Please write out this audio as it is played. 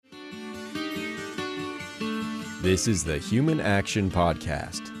This is the Human Action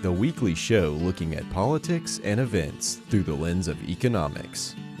Podcast, the weekly show looking at politics and events through the lens of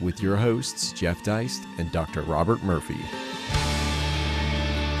economics, with your hosts Jeff Deist and Dr. Robert Murphy.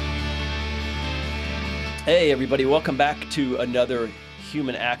 Hey everybody, welcome back to another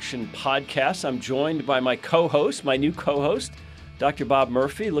Human Action Podcast. I'm joined by my co-host, my new co-host, Dr. Bob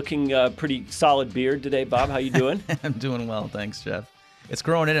Murphy, looking pretty solid beard today. Bob, how you doing? I'm doing well, thanks, Jeff. It's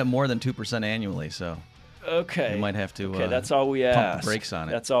growing in at more than 2% annually, so okay, you might have to. That's all we ask. Pump the brakes on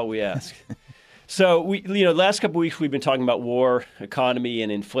it. That's all we ask. So last couple of weeks we've been talking about war, economy,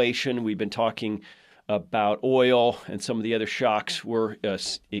 and inflation. We've been talking about oil and some of the other shocks we're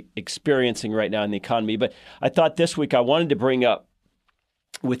experiencing right now in the economy. But I thought this week I wanted to bring up,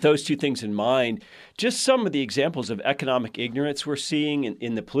 with those two things in mind, just some of the examples of economic ignorance we're seeing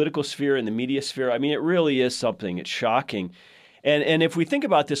in the political sphere and the media sphere. I mean, it really is something. It's shocking. And if we think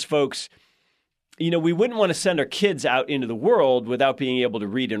about this, folks, we wouldn't want to send our kids out into the world without being able to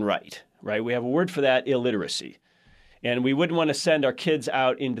read and write, right? We have a word for that, illiteracy. And we wouldn't want to send our kids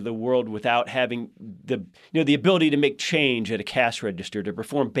out into the world without having the ability to make change at a cash register, to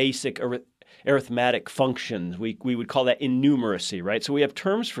perform basic arithmetic functions. We would call that innumeracy, right? So we have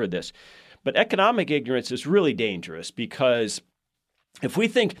terms for this. But economic ignorance is really dangerous, because if we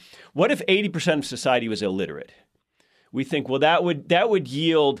think, what if 80% of society was illiterate? We think, well, that would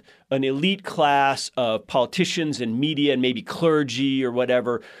yield an elite class of politicians and media and maybe clergy or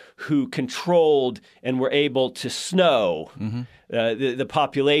whatever who controlled and were able to snow the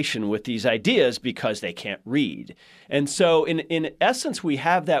population with these ideas because they can't read. And so in essence, we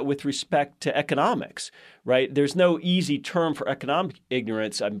have that with respect to economics, right? There's no easy term for economic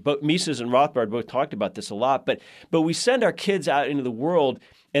ignorance. Mises and Rothbard both talked about this a lot, but we send our kids out into the world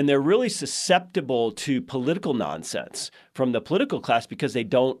and they're really susceptible to political nonsense from the political class because they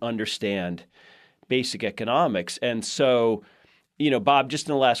don't understand basic economics. And so, Bob, just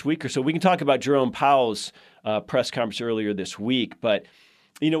in the last week or so, we can talk about Jerome Powell's press conference earlier this week, but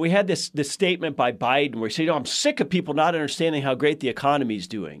we had this statement by Biden where he said, I'm sick of people not understanding how great the economy is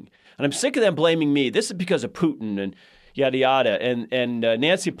doing. And I'm sick of them blaming me. This is because of Putin and yada, yada. And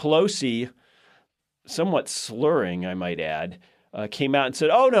Nancy Pelosi, somewhat slurring, I might add, came out and said,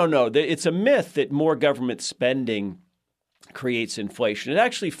 oh, no, it's a myth that more government spending creates inflation. It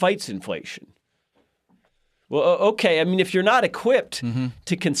actually fights inflation. Well, okay, I mean, if you're not equipped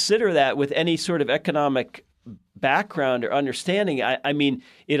to consider that with any sort of economic background or understanding, I mean,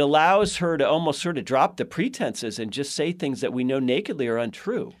 it allows her to almost sort of drop the pretenses and just say things that we know nakedly are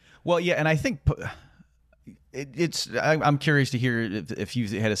untrue. Well, yeah, and I think I'm curious to hear if you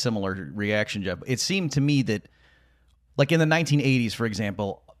had a similar reaction, Jeff. It seemed to me that, like in the 1980s, for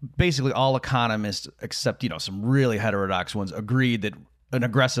example, basically all economists, except some really heterodox ones, agreed that an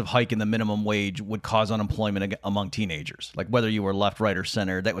aggressive hike in the minimum wage would cause unemployment among teenagers. Like whether you were left, right, or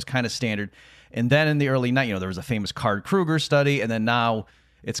center, that was kind of standard. And then in the early 90s, there was a famous Card-Kruger study, and then now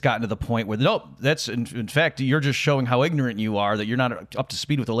it's gotten to the point where, nope, that's in fact, you're just showing how ignorant you are, that you're not up to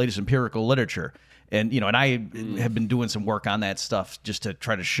speed with the latest empirical literature. And and I have been doing some work on that stuff just to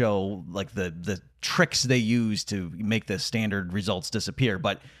try to show like the tricks they use to make the standard results disappear.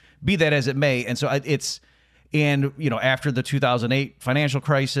 But be that as it may, and so after the 2008 financial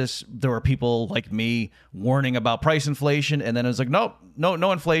crisis, there were people like me warning about price inflation, and then it was like,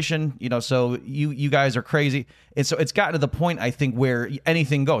 no inflation. So you guys are crazy. And so it's gotten to the point, I think, where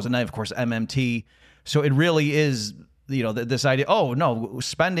anything goes. And then of course MMT. So it really is. This idea,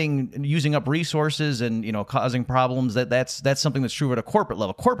 spending, using up resources and, causing problems, that's something that's true at a corporate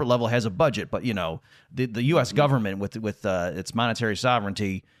level. Corporate level has a budget, but, the U.S. government with its monetary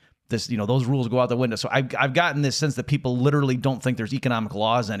sovereignty, those rules go out the window. So I've gotten this sense that people literally don't think there's economic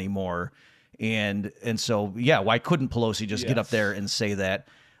laws anymore. And so, yeah, why couldn't Pelosi just get up there and say that?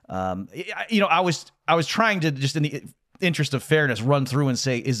 I was trying to just in the interest of fairness run through and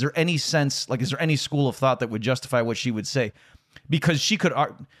say, is there any school of thought that would justify what she would say? Because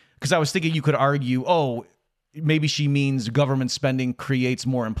I was thinking you could argue, maybe she means government spending creates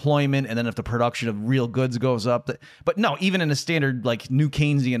more employment, and then if the production of real goods goes up. But no, even in a standard like new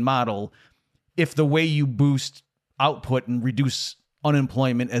Keynesian model, if the way you boost output and reduce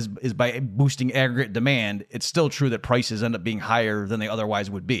unemployment is by boosting aggregate demand, it's still true that prices end up being higher than they otherwise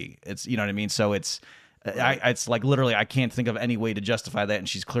would be. It's, what I mean? So it's like literally I can't think of any way to justify that, and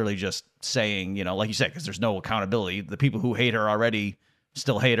she's clearly just saying, like you said, because there's no accountability. The people who hate her already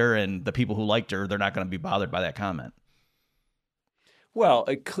still hate her, and the people who liked her, they're not going to be bothered by that comment. Well,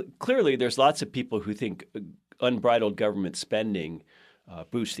 clearly there's lots of people who think unbridled government spending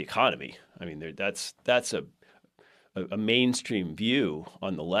boosts the economy. I mean, that's a mainstream view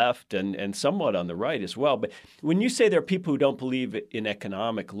on the left and somewhat on the right as well. But when you say there are people who don't believe in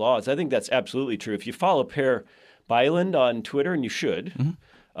economic laws, I think that's absolutely true. If you follow Per Bylund on Twitter, and you should,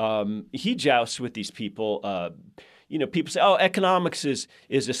 he jousts with these people. People say, "Oh, economics is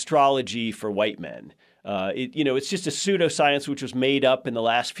astrology for white men." It's just a pseudoscience which was made up in the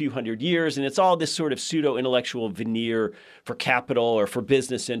last few hundred years, and it's all this sort of pseudo-intellectual veneer for capital or for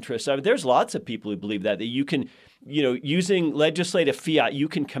business interests. I mean, there's lots of people who believe that you can, using legislative fiat, you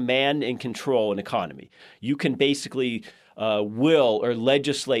can command and control an economy. You can basically will or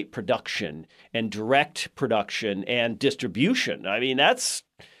legislate production and direct production and distribution. I mean, that's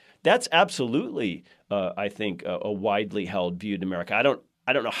absolutely, I think, a widely held view in America. I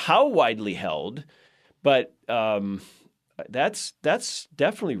don't know how widely held, but that's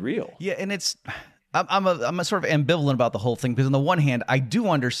definitely real. Yeah, and I'm a sort of ambivalent about the whole thing, because on the one hand, I do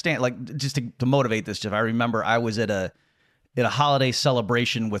understand, like, just to motivate this, Jeff. I remember I was at a holiday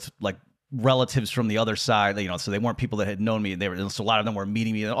celebration with like relatives from the other side, so they weren't people that had known me. So a lot of them were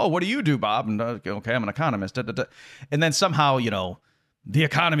meeting me. Oh, what do you do, Bob? And okay, I'm an economist. Da, da, da. And then somehow, the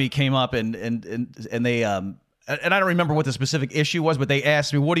economy came up, and they and I don't remember what the specific issue was, but they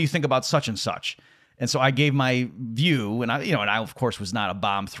asked me, "What do you think about such and such?" And so I gave my view, and I of course was not a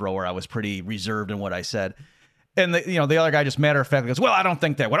bomb thrower. I was pretty reserved in what I said. And the other guy just matter of fact goes, "Well, I don't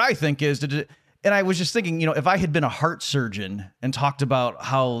think that. What I think is," and I was just thinking, if I had been a heart surgeon and talked about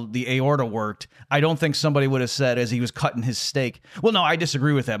how the aorta worked, I don't think somebody would have said as he was cutting his steak, "Well, no, I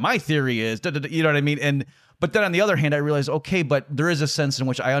disagree with that. My theory is," you know what I mean? But then on the other hand, I realized, okay, but there is a sense in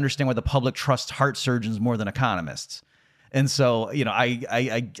which I understand why the public trusts heart surgeons more than economists. And so,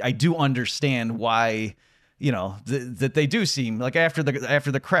 I do understand why, that they do seem like after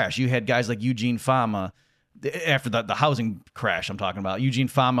the crash, you had guys like Eugene Fama, after the housing crash I'm talking about. Eugene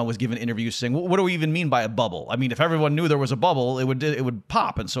Fama was given interviews saying, well, what do we even mean by a bubble? I mean, if everyone knew there was a bubble, it would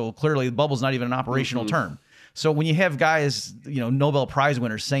pop. And so clearly the bubble's not even an operational term. So when you have guys, Nobel Prize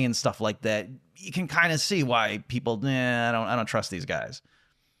winners saying stuff like that, you can kind of see why people, I don't trust these guys.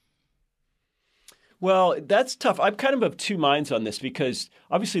 Well, that's tough. I'm kind of two minds on this, because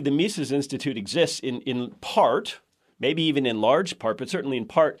obviously the Mises Institute exists in part, maybe even in large part, but certainly in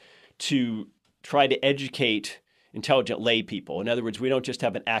part to try to educate intelligent lay people. In other words, we don't just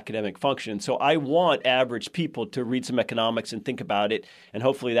have an academic function. So I want average people to read some economics and think about it, and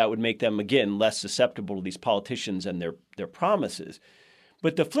hopefully that would make them, again, less susceptible to these politicians and their promises.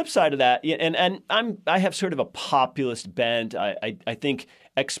 But the flip side of that, and I have sort of a populist bent. I think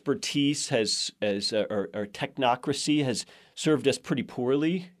expertise or technocracy has served us pretty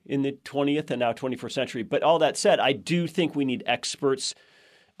poorly in the 20th and now 21st century. But all that said, I do think we need experts.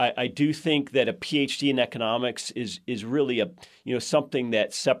 I do think that a PhD in economics is really something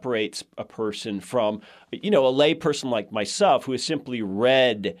that separates a person from a lay person like myself, who has simply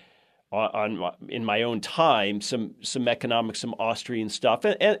read in my own time some economics, some Austrian stuff,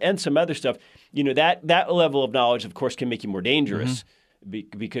 and some other stuff. That level of knowledge, of course, can make you more dangerous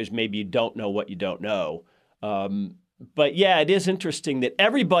because maybe you don't know what you don't know. But yeah, it is interesting that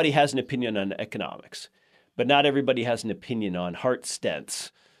everybody has an opinion on economics, but not everybody has an opinion on heart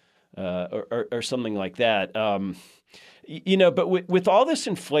stents or something like that. But with all this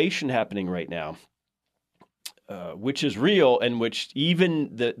inflation happening right now, which is real, and which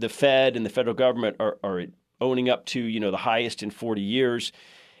even the Fed and the federal government are owning up to, the highest in 40 years.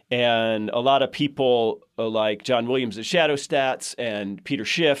 And a lot of people like John Williams at Shadow Stats and Peter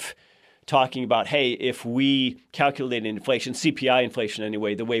Schiff talking about, hey, if we calculated inflation, CPI inflation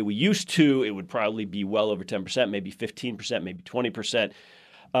anyway, the way we used to, it would probably be well over 10%, maybe 15%, maybe 20%.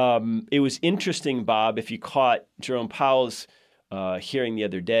 It was interesting, Bob, if you caught Jerome Powell's hearing the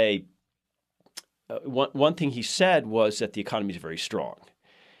other day. One thing he said was that the economy is very strong.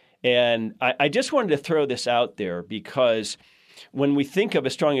 And I just wanted to throw this out there, because when we think of a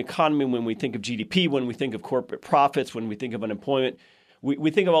strong economy, when we think of GDP, when we think of corporate profits, when we think of unemployment,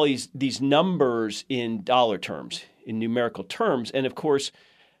 we think of all these numbers in dollar terms, in numerical terms. And of course,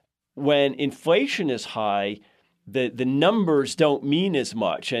 when inflation is high, the numbers don't mean as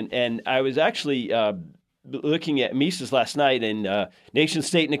much. And I was actually looking at Mises last night in Nation,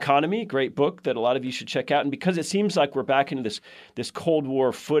 State, and Economy, great book that a lot of you should check out. And because it seems like we're back into this Cold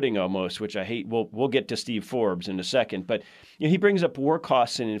War footing almost, which I hate. We'll get to Steve Forbes in a second. But he brings up war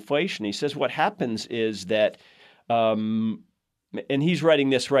costs and inflation. He says what happens is that, and he's writing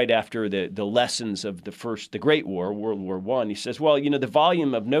this right after the lessons of the Great War, World War I. He says, well, the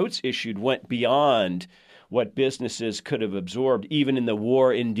volume of notes issued went beyond what businesses could have absorbed even in the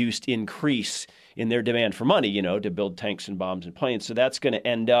war-induced increase in their demand for money, to build tanks and bombs and planes. So that's going to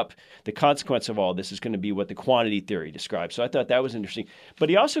end up, the consequence of all this is going to be what the quantity theory describes. So I thought that was interesting. But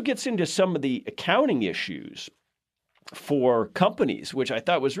he also gets into some of the accounting issues for companies, which I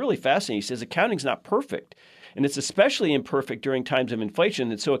thought was really fascinating. He says accounting's not perfect, and it's especially imperfect during times of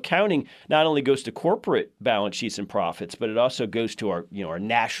inflation. And so accounting not only goes to corporate balance sheets and profits, but it also goes to our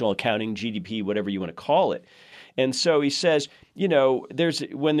national accounting, GDP, whatever you want to call it. And so he says,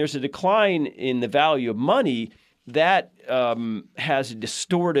 when there's a decline in the value of money, that has a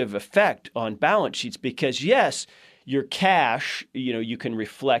distortive effect on balance sheets because, yes, your cash, you can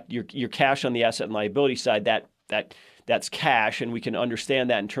reflect your cash on the asset and liability side, that's cash, and we can understand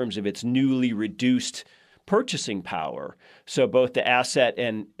that in terms of its newly reduced purchasing power. So both the asset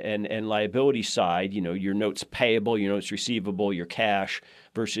and liability side, your notes payable, your notes receivable, your cash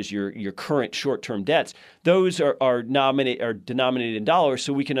versus your current short-term debts, those are denominated in dollars,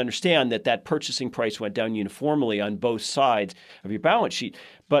 so we can understand that purchasing price went down uniformly on both sides of your balance sheet.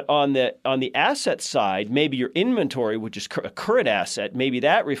 But on the asset side, maybe your inventory, which is a current asset, maybe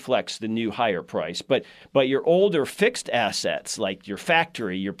that reflects the new higher price. But your older fixed assets, like your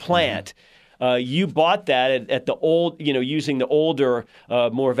factory, your plant, you bought that at the old, using the older,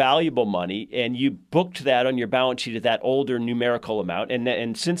 more valuable money, and you booked that on your balance sheet at that older numerical amount.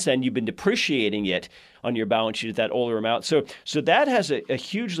 And since then, you've been depreciating it on your balance sheet at that older amount. So that has a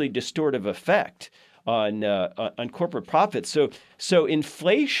hugely distortive effect on corporate profits. So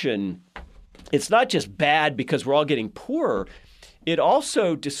inflation, it's not just bad because we're all getting poorer. It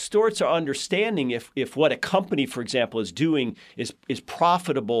also distorts our understanding if what a company, for example, is doing is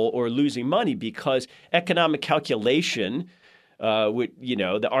profitable or losing money, because economic calculation,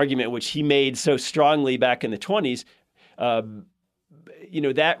 the argument which he made so strongly back in the 1920s,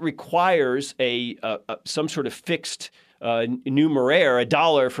 that requires some sort of fixed numeraire, a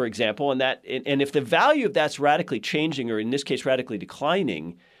dollar, for example, and if the value of that's radically changing, or in this case radically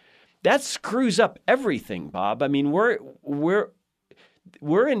declining, that screws up everything, Bob. I mean, we're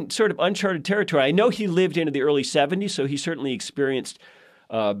in sort of uncharted territory. I know he lived into the early 70s, so he certainly experienced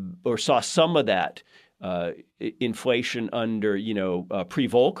or saw some of that inflation under,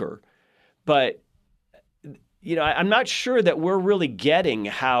 pre-Volcker. But, I'm not sure that we're really getting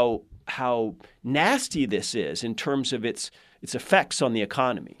how nasty this is in terms of its effects on the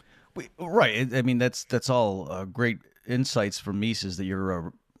economy. Right. I mean, that's all great insights from Mises that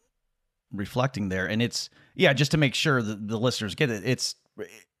you're reflecting there. And it's, just to make sure that the listeners get it, it's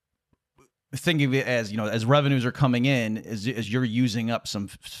think of it as, as revenues are coming in, as you're using up some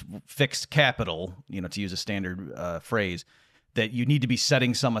fixed capital, to use a standard phrase, that you need to be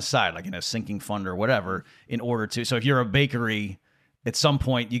setting some aside, like in a sinking fund or whatever, in order to, so if you're a bakery, at some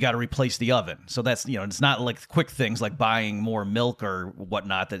point you got to replace the oven. So that's, it's not like quick things like buying more milk or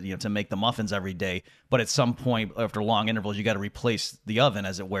whatnot that, to make the muffins every day. But at some point after long intervals, you got to replace the oven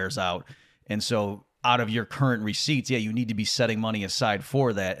as it wears out. And so out of your current receipts, you need to be setting money aside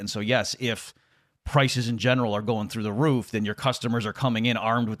for that. And so, yes, if prices in general are going through the roof, then your customers are coming in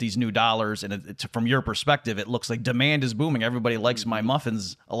armed with these new dollars. And from your perspective, it looks like demand is booming. Everybody likes my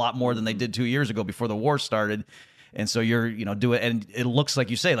muffins a lot more than they did 2 years ago before the war started. And so you're, do it. And it looks like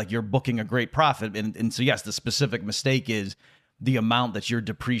you say, like you're booking a great profit. And so, yes, the specific mistake is the amount that you're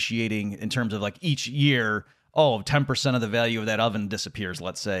depreciating in terms of like each year. 10% of the value of that oven disappears,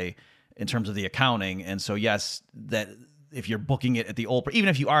 let's say, in terms of the accounting. And so, yes, that if you're booking it at the old, even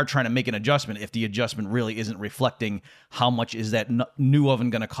if you are trying to make an adjustment, if the adjustment really isn't reflecting how much is that new oven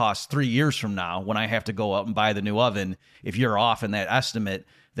going to cost 3 years from now when I have to go out and buy the new oven, if you're off in that estimate,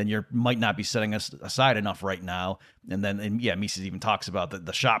 then you might not be setting aside enough right now. And then, Mises even talks about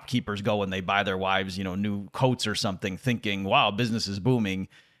the shopkeepers go and they buy their wives, new coats or something, thinking, wow, business is booming,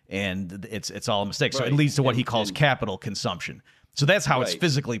 and it's all a mistake. Right. So it leads to what he calls capital consumption. So that's how it's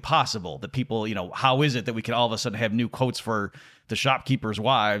physically possible that people, how is it that we can all of a sudden have new coats for the shopkeepers'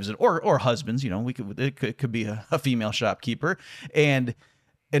 wives or husbands? It could be a female shopkeeper, and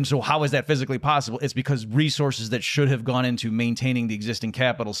so how is that physically possible? It's because resources that should have gone into maintaining the existing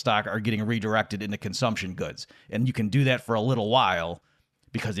capital stock are getting redirected into consumption goods, and you can do that for a little while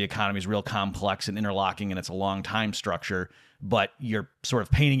because the economy is real complex and interlocking, and it's a long time structure. But you're sort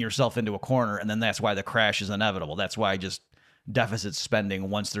of painting yourself into a corner, and then that's why the crash is inevitable. That's why just deficit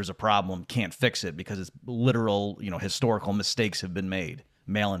spending, once there's a problem, can't fix it because it's literal, historical mistakes have been made,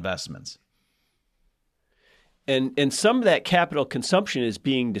 malinvestments. And some of that capital consumption is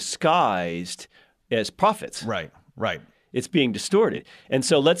being disguised as profits. Right. It's being distorted. And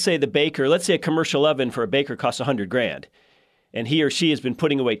so let's say a commercial oven for a baker costs $100,000, and he or she has been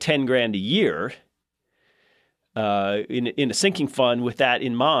putting away $10,000 a year. in a sinking fund with that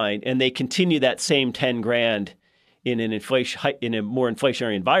in mind, and they continue that same 10 grand in a more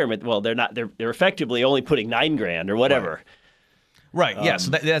inflationary environment. Well, they're effectively only putting 9 grand or whatever. Right. Yeah.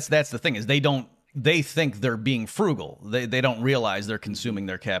 So that's the thing is they think they're being frugal. They don't realize they're consuming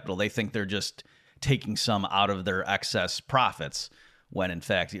their capital. They think they're just taking some out of their excess profits, when in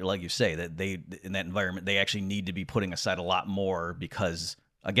fact, like you say, that in that environment they actually need to be putting aside a lot more, because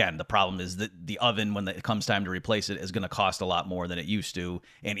again, the problem is that the oven, when it comes time to replace it, is going to cost a lot more than it used to.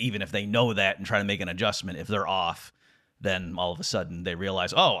 And even if they know that and try to make an adjustment, if they're off, then all of a sudden they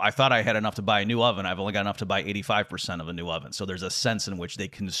realize, oh, I thought I had enough to buy a new oven. I've only got enough to buy 85% of a new oven. So there's a sense in which they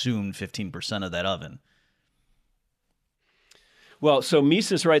consumed 15% of that oven. Well, so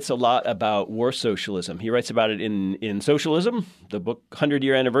Mises writes a lot about war socialism. He writes about it in Socialism, the book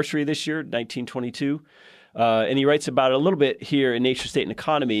 100-year anniversary this year, 1922. And he writes about it a little bit here in Nation, State, and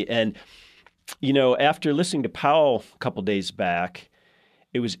Economy. And, after listening to Powell a couple days back,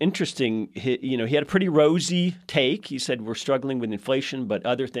 it was interesting. He had a pretty rosy take. He said we're struggling with inflation, but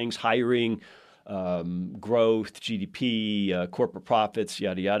other things, hiring, growth, GDP, corporate profits,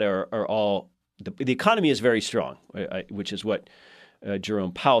 yada, yada, are all – the economy is very strong, which is what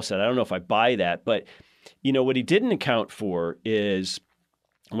Jerome Powell said. I don't know if I buy that. But, what he didn't account for is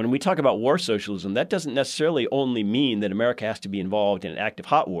when we talk about war socialism, that doesn't necessarily only mean that America has to be involved in an active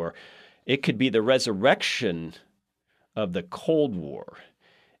hot war. It could be the resurrection of the Cold War.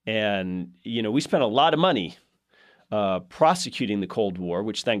 And, we spent a lot of money prosecuting the Cold War,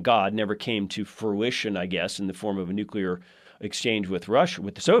 which, thank God, never came to fruition, I guess, in the form of a nuclear exchange with Russia,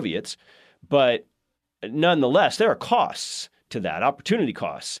 with the Soviets. But nonetheless, there are costs to that, opportunity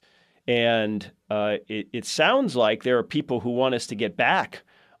costs. And it sounds like there are people who want us to get back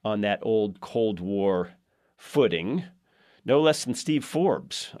on that old Cold War footing, no less than Steve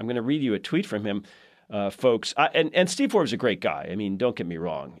Forbes. I'm going to read you a tweet from him. Folks, and Steve Forbes is a great guy. I mean, don't get me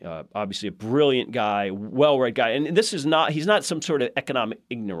wrong. Obviously a brilliant guy, well-read guy. And he's not some sort of economic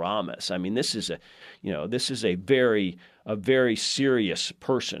ignoramus. I mean, this is a very serious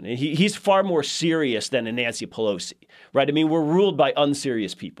person. And he's far more serious than a Nancy Pelosi, right? I mean, we're ruled by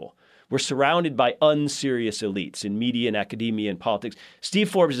unserious people. We're surrounded by unserious elites in media and academia and politics. Steve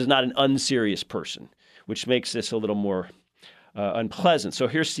Forbes is not an unserious person, which makes this a little more unpleasant. So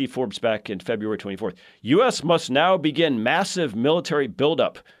here's Steve Forbes back in February 24th. U.S. must now begin massive military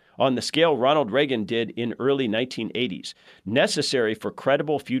buildup on the scale Ronald Reagan did in early 1980s, necessary for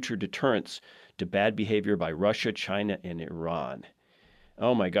credible future deterrence to bad behavior by Russia, China, and Iran.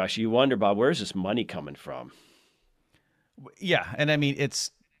 Oh my gosh, you wonder, Bob, where's this money coming from? Yeah, and I mean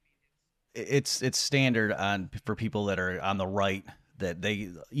it's standard for people that are on the right, that they,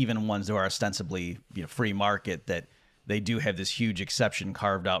 even ones who are ostensibly free market, that they do have this huge exception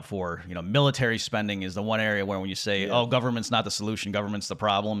carved out for, military spending is the one area where when you say, oh, government's not the solution, government's the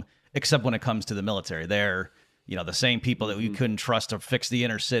problem, except when it comes to the military. They're, the same people that we couldn't trust to fix the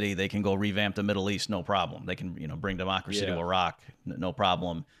inner city, they can go revamp the Middle East, no problem. They can, bring democracy to Iraq, no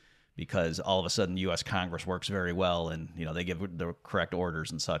problem, because all of a sudden U.S. Congress works very well and, they give the correct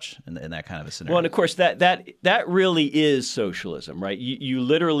orders and such in that kind of a scenario. Well, and of course, that really is socialism, right? You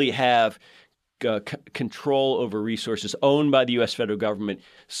literally have control over resources owned by the U.S. federal government.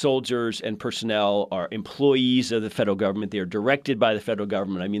 Soldiers and personnel are employees of the federal government. They are directed by the federal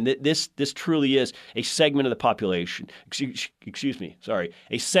government. I mean, this truly is a segment of the population. A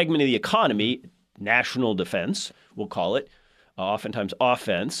segment of the economy, national defense, we'll call it, oftentimes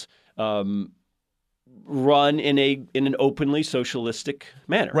offense, run in an openly socialistic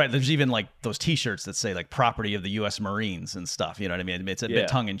manner. Right. There's even like those T-shirts that say like property of the U.S. Marines and stuff. You know what I mean? It's a bit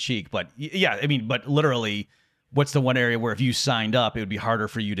tongue in cheek, but but literally, what's the one area where if you signed up, it would be harder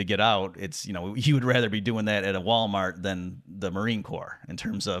for you to get out? It's, you would rather be doing that at a Walmart than the Marine Corps in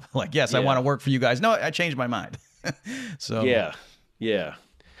terms of like, yes, I want to work for you guys. No, I changed my mind. So yeah.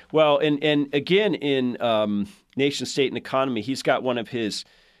 Well, and again in Nation, State, and Economy, he's got one of his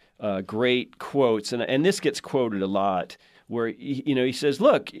great quotes, and this gets quoted a lot, where he says,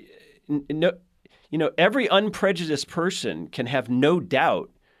 "Look, every unprejudiced person can have no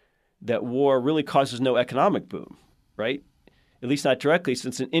doubt that war really causes no economic boom, right? At least not directly,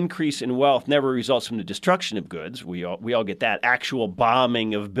 since an increase in wealth never results from the destruction of goods. We all get that, actual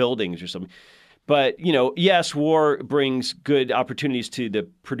bombing of buildings or something. But yes, war brings good opportunities to the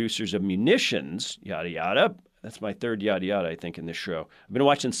producers of munitions, yada yada." That's my third yada yada, I think, in this show. I've been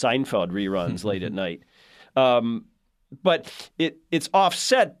watching Seinfeld reruns late at night. But it's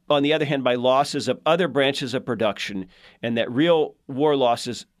offset, on the other hand, by losses of other branches of production, and that real war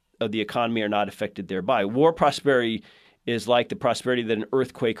losses of the economy are not affected thereby. War prosperity is like the prosperity that an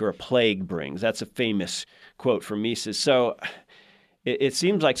earthquake or a plague brings. That's a famous quote from Mises. So it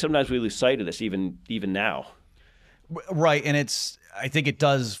seems like sometimes we lose sight of this even now. Right, and I think it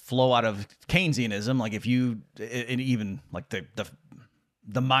does flow out of Keynesianism. Like if you, and even like the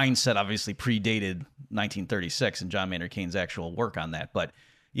mindset obviously predated 1936 and John Maynard Keynes' actual work on that. But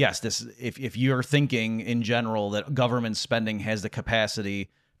yes, if you're thinking in general that government spending has the capacity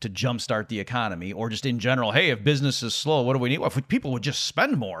to jumpstart the economy, or just in general, hey, if business is slow, what do we need? Well, if people would just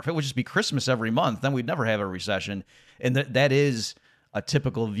spend more, if it would just be Christmas every month, then we'd never have a recession. And that is a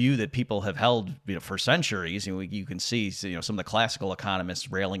typical view that people have held, for centuries. You can see, some of the classical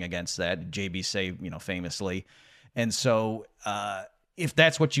economists railing against that. J.B. Say, famously. And so, if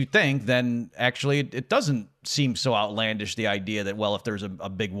that's what you think, then actually it doesn't seem so outlandish, the idea that, well, if there's a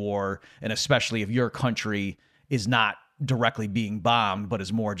big war, and especially if your country is not directly being bombed, but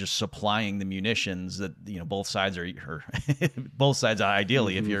is more just supplying the munitions that, both sides are both sides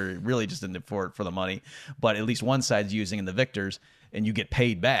ideally, if you're really just in it for the money, but at least one side's using in the victors, and you get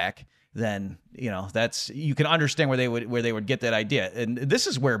paid back, then that's, you can understand where they would get that idea. And this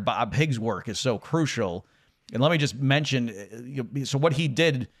is where Bob Higgs' work is so crucial. And let me just mention, so what he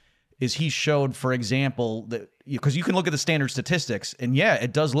did is he showed, for example, that, because you can look at the standard statistics, and yeah,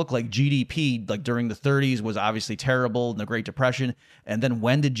 it does look like GDP, like during the 30s, was obviously terrible in the Great Depression. And then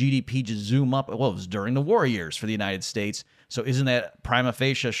when did GDP just zoom up? Well, it was during the war years for the United States. So isn't that prima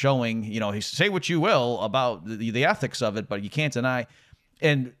facie showing, say what you will about the ethics of it, but you can't deny.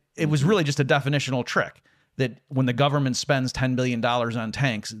 And it was really just a definitional trick that when the government spends $10 billion on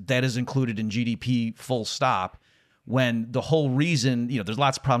tanks, that is included in GDP full stop. When the whole reason, there's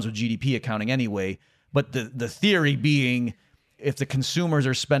lots of problems with GDP accounting anyway, but the theory being, if the consumers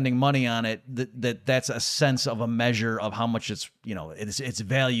are spending money on it, that's a sense of a measure of how much it's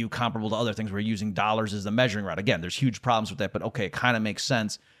value comparable to other things. We're using dollars as the measuring rod. Again, there's huge problems with that, but okay, it kind of makes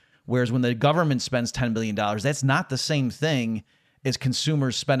sense. Whereas when the government spends $10 billion, that's not the same thing as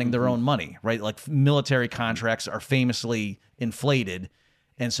consumers spending their own money, right? Like military contracts are famously inflated.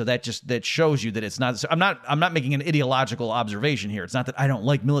 And so that shows you that it's not. I'm not making an ideological observation here. It's not that I don't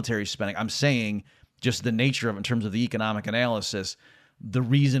like military spending. I'm saying just the nature of it in terms of the economic analysis. The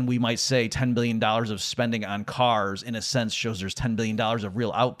reason we might say $10 billion of spending on cars, in a sense, shows there's $10 billion of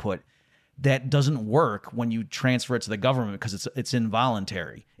real output. That doesn't work when you transfer it to the government because it's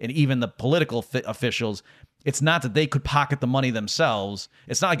involuntary. And even the political officials, it's not that they could pocket the money themselves.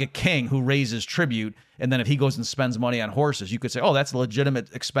 It's not like a king who raises tribute, and then if he goes and spends money on horses, you could say, oh, that's a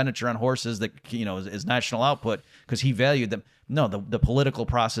legitimate expenditure on horses that is national output because he valued them. No, the political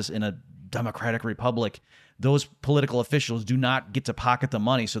process in a democratic republic, those political officials do not get to pocket the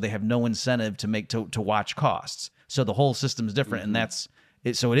money, so they have no incentive to watch costs. So the whole system is different, and that's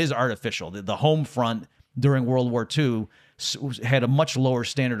it. So it is artificial. The home front during World War II had a much lower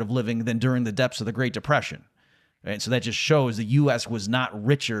standard of living than during the depths of the Great Depression. Right? So that just shows the U.S. was not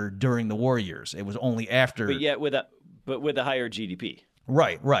richer during the war years. It was only after. But yet with a higher GDP.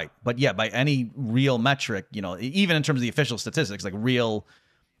 Right. But yeah, by any real metric, even in terms of the official statistics, like real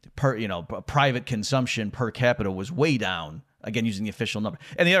private consumption per capita was way down, again, using the official number.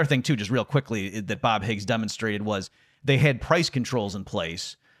 And the other thing, too, just real quickly, that Bob Higgs demonstrated was they had price controls in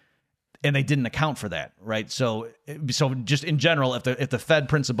place, and they didn't account for that, right? So just in general, if the Fed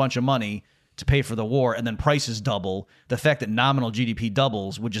prints a bunch of money to pay for the war and then prices double, the fact that nominal GDP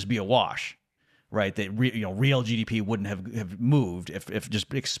doubles would just be a wash, right? That real GDP wouldn't have moved if just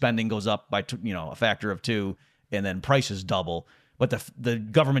spending goes up by a factor of 2 and then prices double. But the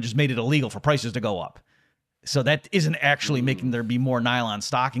government just made it illegal for prices to go up. So that isn't actually making there be more nylon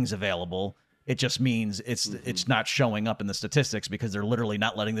stockings available. It just means it's not showing up in the statistics because they're literally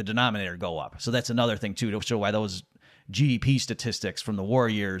not letting the denominator go up. So that's another thing, too, to show why those GDP statistics from the war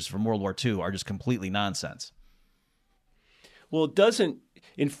years, from World War II, are just completely nonsense. Well, doesn't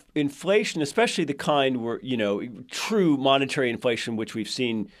inflation, especially the kind where, true monetary inflation, which we've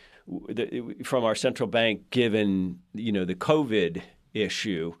seen from our central bank, given, the COVID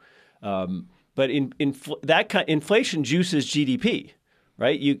issue, but that kind inflation juices GDP,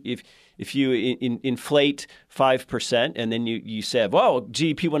 right? If you inflate 5% and then you say, well,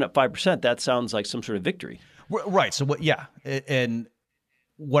 GDP went up 5%, that sounds like some sort of victory. Right. So and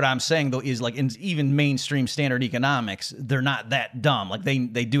what I'm saying though is, like, in even mainstream standard economics, they're not that dumb. Like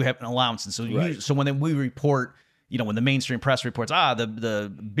they do have an allowance, and so so when we report, when the mainstream press reports,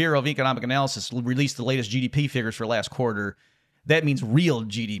 the Bureau of Economic Analysis released the latest GDP figures for last quarter, that means real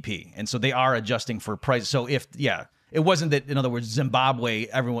GDP, and so they are adjusting for price. So it wasn't that, in other words, Zimbabwe,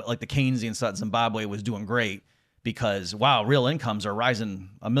 everyone, like the Keynesians thought Zimbabwe was doing great because wow, real incomes are rising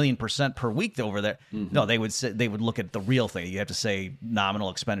 1,000,000% per week over there. No, they would look at the real thing. You have to say nominal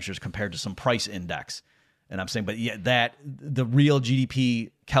expenditures compared to some price index. And I'm saying, but yeah, that the real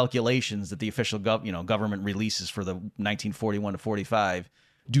GDP calculations that the official government releases for the 1941 to 45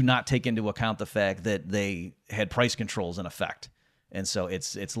 do not take into account the fact that they had price controls in effect. And so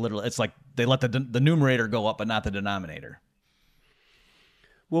it's literally, it's like they let the numerator go up, but not the denominator.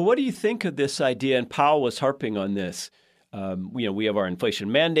 Well, what do you think of this idea? And Powell was harping on this. We have our inflation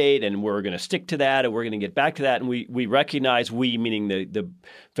mandate, and we're going to stick to that, and we're going to get back to that. And we recognize, meaning the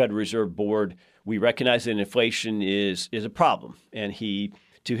Federal Reserve Board, we recognize that inflation is a problem. And he,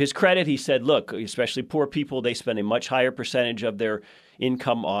 to his credit, he said, look, especially poor people, they spend a much higher percentage of their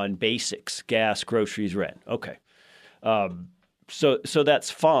income on basics, gas, groceries, rent. Okay. So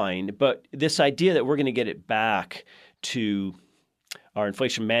that's fine. But this idea that we're going to get it back to our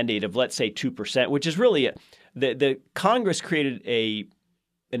inflation mandate of, let's say, 2%, which is really the Congress created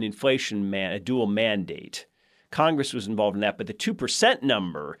an inflation a dual mandate. Congress was involved in that, but the 2%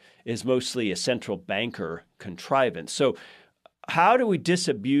 number is mostly a central banker contrivance. So how do we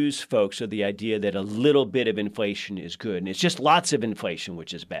disabuse folks of the idea that a little bit of inflation is good, and it's just lots of inflation,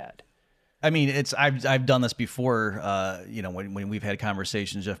 which is bad? I mean, I've done this before, when we've had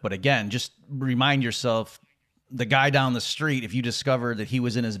conversations, Jeff. But again, just remind yourself, the guy down the street, if you discovered that he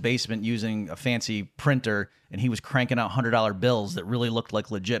was in his basement using a fancy printer and he was cranking out $100 bills that really looked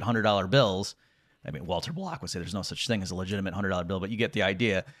like legit $100 bills, I mean, Walter Block would say there's no such thing as a legitimate $100 bill, but you get the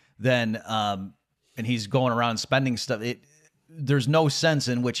idea. Then, and he's going around spending stuff. There's no sense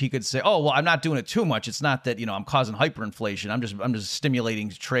in which he could say, "Oh, well, I'm not doing it too much. It's not that I'm causing hyperinflation. I'm just stimulating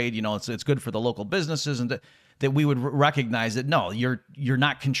trade. It's good for the local businesses," and that we would recognize that no, you're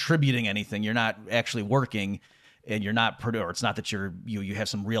not contributing anything. You're not actually working. And you're not, or it's not that you have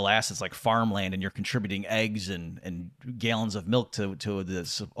some real assets like farmland and you're contributing eggs and gallons of milk to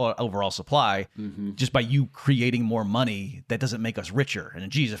the overall supply. Just by you creating more money, that doesn't make us richer.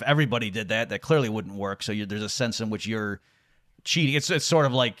 And geez, if everybody did that, that clearly wouldn't work. So there's a sense in which you're cheating. It's sort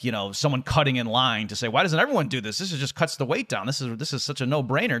of like someone cutting in line to say, why doesn't everyone do this? This is just cuts the weight down. This is such a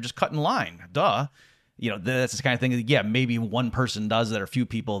no-brainer. Just cut in line. Duh. That's the kind of thing that, yeah, maybe one person does that or a few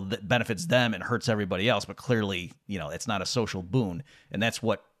people that benefits them and hurts everybody else. But clearly, it's not a social boon. And that's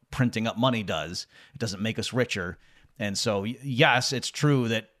what printing up money does. It doesn't make us richer. And so, yes, it's true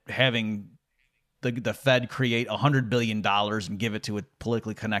that having the Fed create $100 billion and give it to its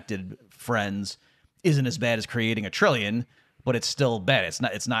politically connected friends isn't as bad as creating $1 trillion. But it's still bad.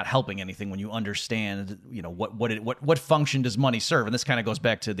 It's not helping anything when you understand, what function does money serve? And this kind of goes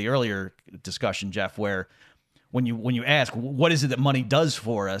back to the earlier discussion, Jeff, where when you ask what is it that money does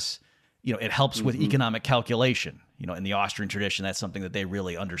for us, it helps with economic calculation. In the Austrian tradition, that's something that they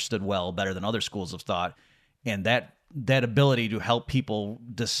really understood well, better than other schools of thought. And that ability to help people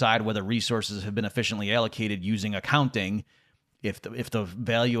decide whether resources have been efficiently allocated using accounting. If the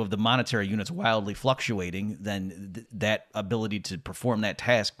value of the monetary unit's wildly fluctuating, then that ability to perform that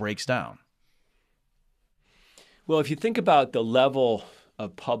task breaks down. Well, if you think about the level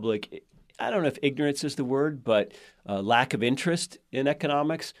of public, I don't know if ignorance is the word, but lack of interest in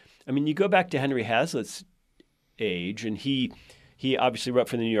economics. I mean, you go back to Henry Hazlitt's age, and he obviously wrote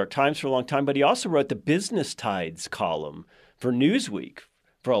for the New York Times for a long time, but he also wrote the Business Tides column for Newsweek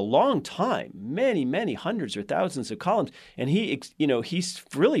for a long time, many, many hundreds or thousands of columns. And he's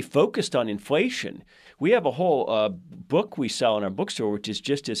really focused on inflation. We have a whole book we sell in our bookstore, which is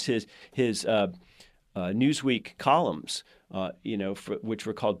just as his Newsweek columns, which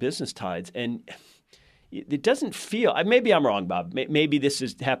were called Business Tides. And it doesn't feel, maybe I'm wrong, Bob. Maybe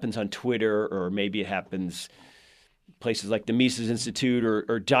this happens on Twitter, or maybe it happens places like the Mises Institute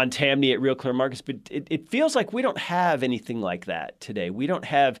or John Tamny at Real Clear Markets, but it feels like we don't have anything like that today. We don't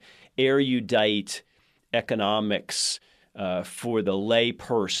have erudite economics for the lay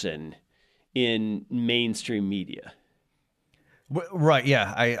person in mainstream media. Right,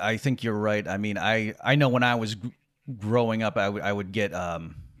 yeah, I think you're right. I mean, I know when I was growing up, I would get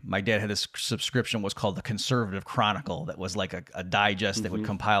my dad had a subscription was called the Conservative Chronicle that was like a digest that would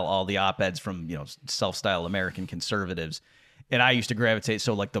compile all the op-eds from self-styled American conservatives. And I used to gravitate,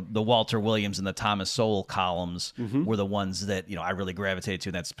 so like the Walter Williams and the Thomas Sowell columns were the ones that I really gravitated to,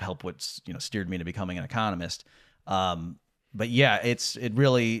 and that's helped what steered me into becoming an economist. But yeah, it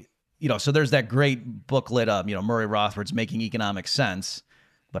really so there's that great booklet Murray Rothbard's Making Economic Sense.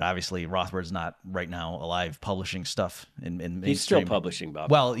 But obviously, Rothbard's not right now alive publishing stuff in mainstream. He's still publishing,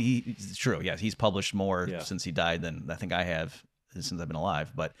 Bob. Well, it's true. Yeah, he's published more since he died than I think I have since I've been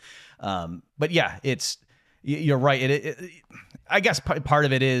alive. But yeah, it's You're right. I guess part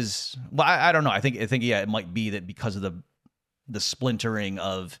of it is, well, I don't know. I think yeah, it might be that because of the splintering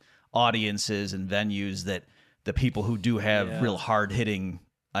of audiences and venues, that the people who do have real hard hitting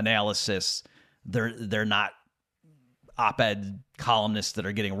analysis, they're not op-ed columnists that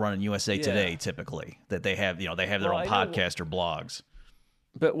are getting run in USA Today typically. That they have their own podcast or blogs.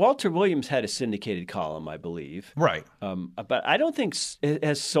 But Walter Williams had a syndicated column, I believe. Right. But I don't think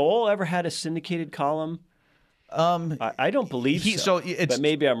has Soul ever had a syndicated column. I don't believe so. But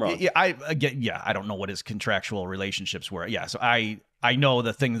maybe I'm wrong. I don't know what his contractual relationships were. Yeah, so I know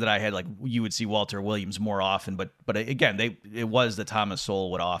the things that I had, like you would see Walter Williams more often, but again, it was that Thomas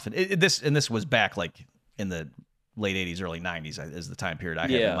Sowell would often. This was back like in the late 80s, early 90s is the time period I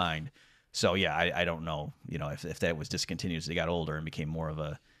had in mind. So yeah, I don't know, if that was discontinued as he got older and became more of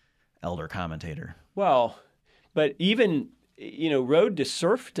a elder commentator. Well, but even Road to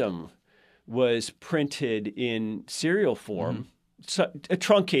Serfdom was printed in serial form, so, a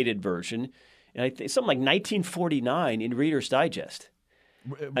truncated version, and I think something like 1949 in Reader's Digest.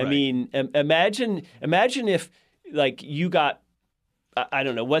 Right. I mean, imagine if like you got, I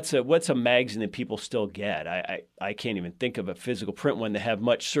don't know, what's a magazine that people still get? I can't even think of a physical print one that have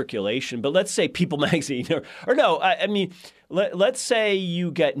much circulation. But let's say People Magazine, or no, I mean, let's say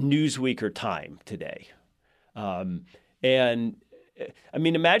you get Newsweek or Time today, and I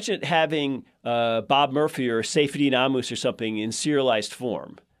mean, imagine having Bob Murphy or Seyfried Ammous or something in serialized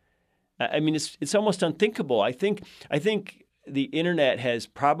form. I mean, it's almost unthinkable. I think the internet has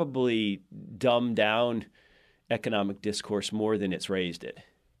probably dumbed down economic discourse more than it's raised it.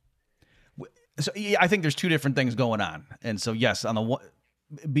 So I think there's two different things going on, and so yes, on the one,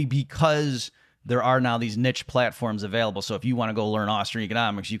 because there are now these niche platforms available. So if you want to go learn Austrian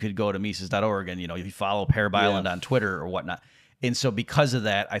economics, you could go to Mises.org, and if you follow Per Bylund on Twitter or whatnot. And so because of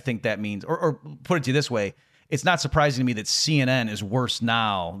that, I think that means, or put it to you this way, it's not surprising to me that CNN is worse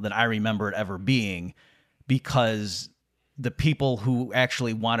now than I remember it ever being, because the people who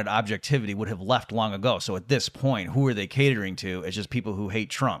actually wanted objectivity would have left long ago. So at this point, who are they catering to? It's just people who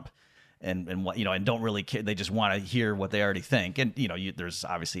hate Trump and what, and don't really care. They just want to hear what they already think. And, there's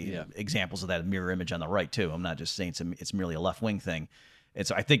obviously examples of that mirror image on the right too. I'm not just saying it's merely a left-wing thing. And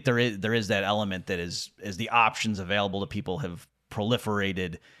so I think there is that element that as the options available to people have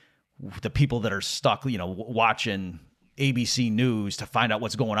proliferated, the people that are stuck, watching ABC News to find out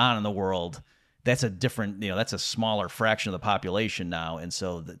what's going on in the world, that's a different, that's a smaller fraction of the population now. And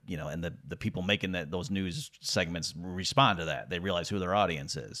so, and the people making those news segments respond to that. They realize who their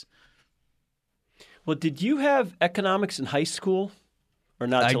audience is. Well, did you have economics in high school or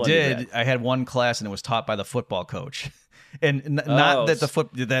not? I did. I had one class and it was taught by the football coach. And not that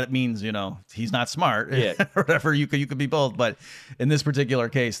that means he's not smart or whatever. You could be both, but in this particular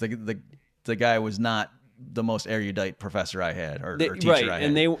case, the guy was not the most erudite professor I had or teacher I had.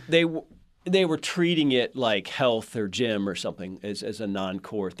 And they were treating it like health or gym or something as a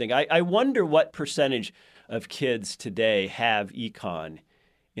non-core thing. I wonder what percentage of kids today have econ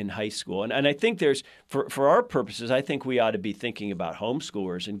in high school, and I think there's for our purposes, I think we ought to be thinking about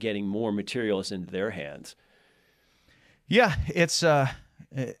homeschoolers and getting more materials into their hands. Yeah, it's and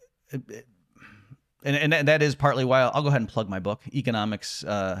that is partly why I'll go ahead and plug my book, Economics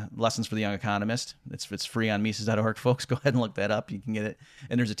Lessons for the Young Economist. It's free on Mises.org, folks. Go ahead and look that up. You can get it,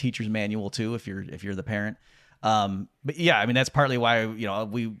 and there's a teacher's manual too if you're the parent. But yeah, I mean that's partly why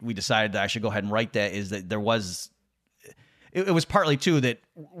we decided that I should go ahead and write that. Is that there was it was partly too that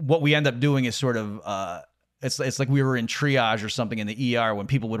what we end up doing is sort of. It's like we were in triage or something in the ER when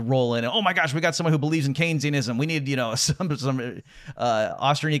people would roll in and, oh my gosh, we got someone who believes in Keynesianism. We need, some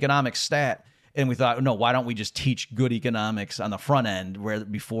Austrian economics stat. And we thought, no, why don't we just teach good economics on the front end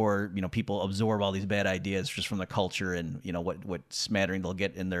before people absorb all these bad ideas just from the culture and, what smattering they'll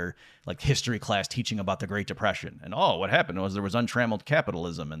get in their like history class teaching about the Great Depression. And, what happened was there was untrammeled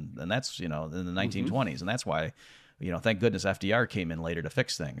capitalism. And that's, in the 1920s. And that's why, thank goodness FDR came in later to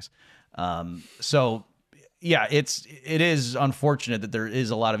fix things. Yeah, it is unfortunate that there is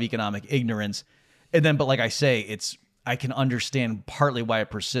a lot of economic ignorance, but like I say, I can understand partly why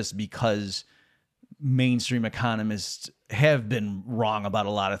it persists because mainstream economists have been wrong about a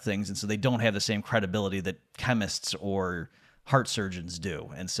lot of things, and so they don't have the same credibility that chemists or heart surgeons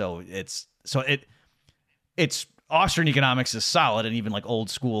do, and so it's Austrian economics is solid, and even like old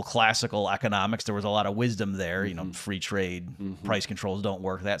school classical economics, there was a lot of wisdom there. Free trade, price controls don't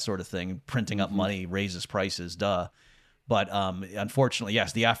work, that sort of thing. Printing up money raises prices, duh. But unfortunately,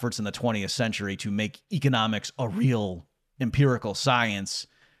 yes, the efforts in the 20th century to make economics a real empirical science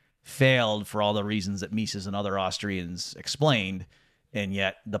failed for all the reasons that Mises and other Austrians explained. And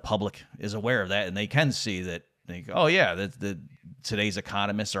yet the public is aware of that, and they can see that. They go, oh yeah, today's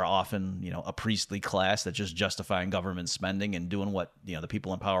economists are often, a priestly class that's just justifying government spending and doing what the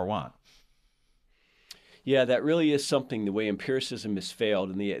people in power want. Yeah, that really is something, the way empiricism has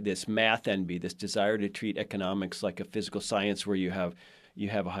failed, and this math envy, this desire to treat economics like a physical science where you have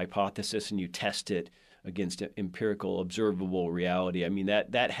a hypothesis and you test it against empirical, observable reality. I mean,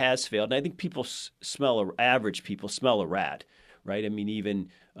 that has failed. And I think average people smell a rat, right? I mean, even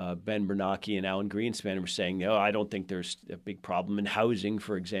Ben Bernanke and Alan Greenspan were saying, no, I don't think there's a big problem in housing,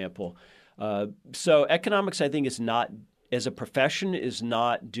 for example. So economics, I think, is not, as a profession, is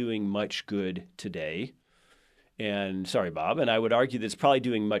not doing much good today. And sorry, Bob, and I would argue that it's probably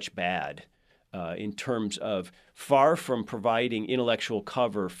doing much bad in terms of, far from providing intellectual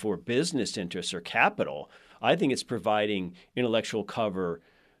cover for business interests or capital, I think it's providing intellectual cover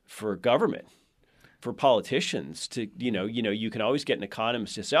for government, for politicians. To you can always get an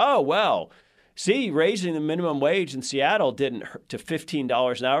economist to say, oh well, see, raising the minimum wage in Seattle to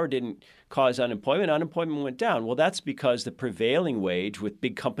 $15 an hour didn't cause unemployment. Unemployment went down. Well, that's because the prevailing wage with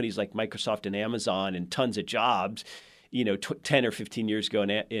big companies like Microsoft and Amazon and tons of jobs, 10 or 15 years ago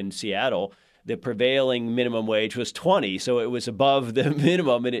in Seattle, the prevailing minimum wage was 20, so it was above the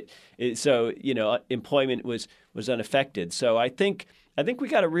minimum, and employment was unaffected. So I think we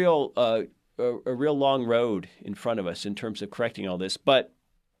got a real long road in front of us in terms of correcting all this. But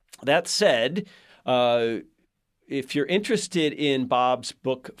that said, if you're interested in Bob's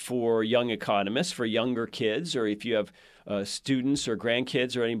book for young economists, for younger kids, or if you have students or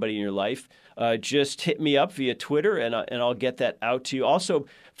grandkids or anybody in your life, just hit me up via Twitter, and I'll get that out to you. Also,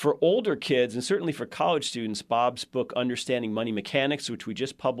 for older kids, and certainly for college students, Bob's book, Understanding Money Mechanics, which we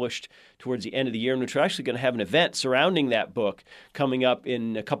just published towards the end of the year, and which we're actually going to have an event surrounding that book coming up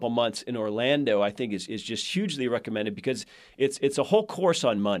in a couple months in Orlando, I think is just hugely recommended, because it's a whole course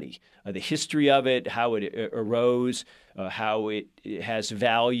on money, the history of it, how it arose, how it has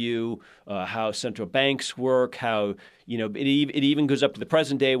value, how central banks work, how it even goes up to the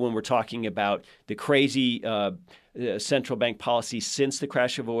present day when we're talking about the crazy central bank policy since the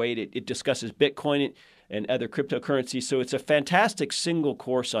crash of 2008. It discusses Bitcoin and other cryptocurrencies. So it's a fantastic single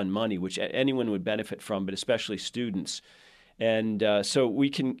course on money, which anyone would benefit from, but especially students. And so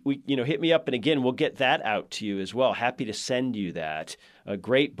hit me up, and again, we'll get that out to you as well. Happy to send you that. A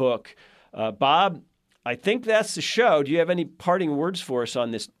great book. Bob, I think that's the show. Do you have any parting words for us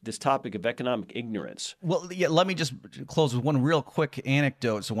on this topic of economic ignorance? Well, yeah, let me just close with one real quick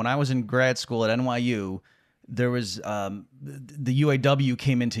anecdote. So when I was in grad school at NYU, there was the UAW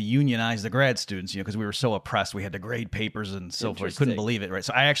came in to unionize the grad students, because we were so oppressed. We had to grade papers and so forth. Couldn't believe it, right?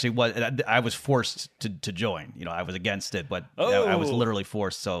 So I was forced to join. I was against it, but I was literally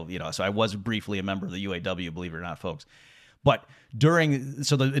forced. So so I was briefly a member of the UAW, believe it or not, folks. But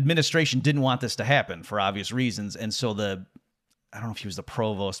so the administration didn't want this to happen for obvious reasons, and so I don't know if he was the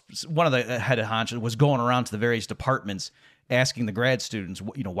provost, one of the head honchos was going around to the various departments asking the grad students,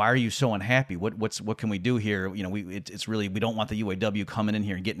 why are you so unhappy? What can we do here? It's really, we don't want the UAW coming in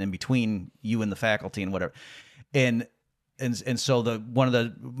here and getting in between you and the faculty and whatever. And so one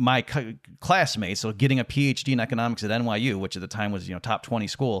of my classmates, so getting a PhD in economics at NYU, which at the time was top 20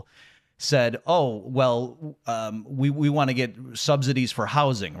 school, said, oh, well, we want to get subsidies for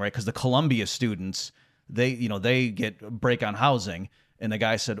housing, right? Because the Columbia students, they get a break on housing. And the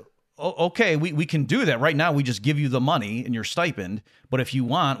guy said, oh, okay, we can do that. Right now, we just give you the money and your stipend. But if you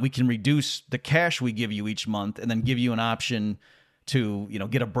want, we can reduce the cash we give you each month and then give you an option to,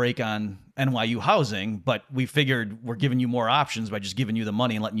 get a break on NYU housing. But we figured we're giving you more options by just giving you the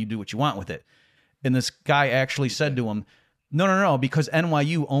money and letting you do what you want with it. And this guy actually said to him, no, because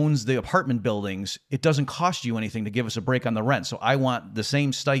NYU owns the apartment buildings, it doesn't cost you anything to give us a break on the rent. So I want the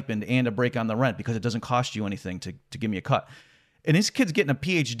same stipend and a break on the rent because it doesn't cost you anything to give me a cut. And his kid's getting a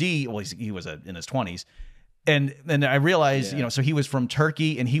PhD. Well, he was in his 20s. And I realized, so he was from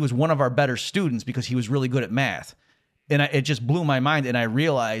Turkey, and he was one of our better students because he was really good at math. And it just blew my mind. And I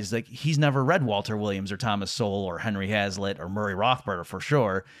realized he's never read Walter Williams or Thomas Sowell or Henry Hazlitt or Murray Rothbard for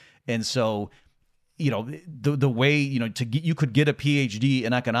sure. And so the way, you could get a PhD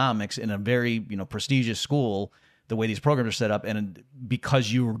in economics in a very, prestigious school, the way these programs are set up, and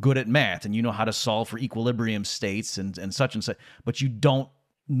because you were good at math and you know how to solve for equilibrium states and such, but you don't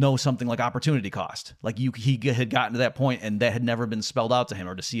know something like opportunity cost. Like he had gotten to that point and that had never been spelled out to him,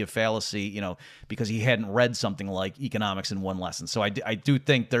 or to see a fallacy, because he hadn't read something like economics in one lesson. So I do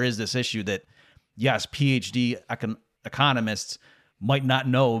think there is this issue that, yes, PhD economists might not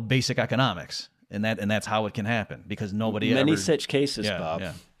know basic economics. And that's how it can happen, because nobody many such cases, Bob.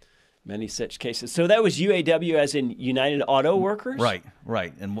 Yeah. Many such cases. So that was UAW as in United Auto Workers?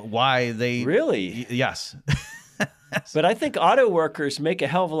 Right. And why they... Really? Yes. But I think auto workers make a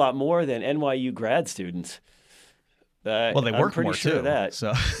hell of a lot more than NYU grad students. Well, they work more sure too. Of that.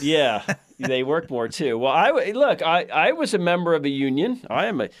 So. Yeah, they work more too. Well, I was a member of a union. I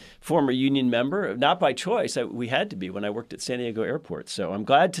am a former union member, not by choice. We had to be when I worked at San Diego Airport. So I'm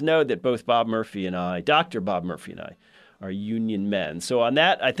glad to know that both Bob Murphy and I, Dr. Bob Murphy and I, are union men. So on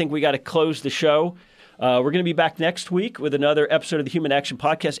that, I think we got to close the show. We're going to be back next week with another episode of the Human Action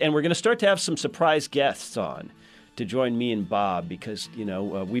Podcast, and we're going to start to have some surprise guests on to join me and Bob because,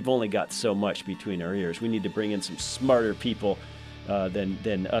 we've only got so much between our ears. We need to bring in some smarter people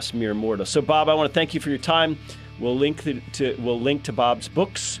than us mere mortals. So, Bob, I want to thank you for your time. We'll link to Bob's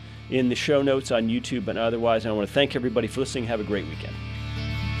books in the show notes on YouTube and otherwise. And I want to thank everybody for listening. Have a great weekend.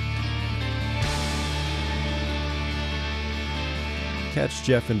 Catch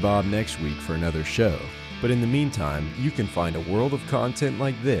Jeff and Bob next week for another show. But in the meantime, you can find a world of content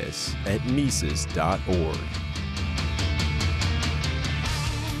like this at Mises.org.